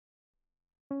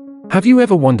Have you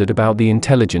ever wondered about the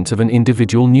intelligence of an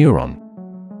individual neuron?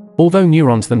 Although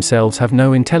neurons themselves have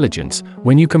no intelligence,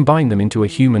 when you combine them into a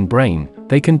human brain,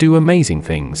 they can do amazing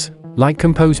things, like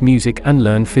compose music and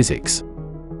learn physics.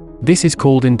 This is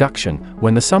called induction,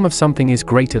 when the sum of something is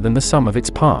greater than the sum of its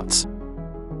parts.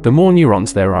 The more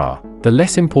neurons there are, the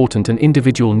less important an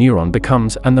individual neuron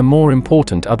becomes, and the more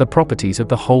important are the properties of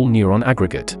the whole neuron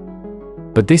aggregate.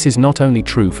 But this is not only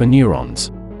true for neurons.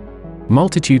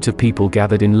 Multitudes of people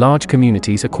gathered in large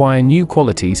communities acquire new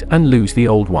qualities and lose the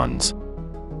old ones.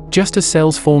 Just as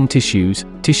cells form tissues,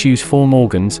 tissues form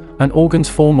organs, and organs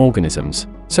form organisms,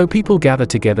 so people gather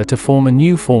together to form a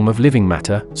new form of living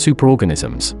matter,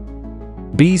 superorganisms.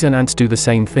 Bees and ants do the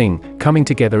same thing, coming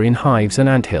together in hives and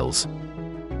anthills.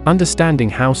 Understanding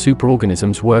how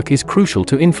superorganisms work is crucial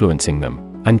to influencing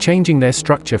them, and changing their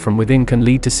structure from within can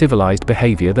lead to civilized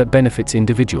behavior that benefits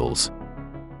individuals.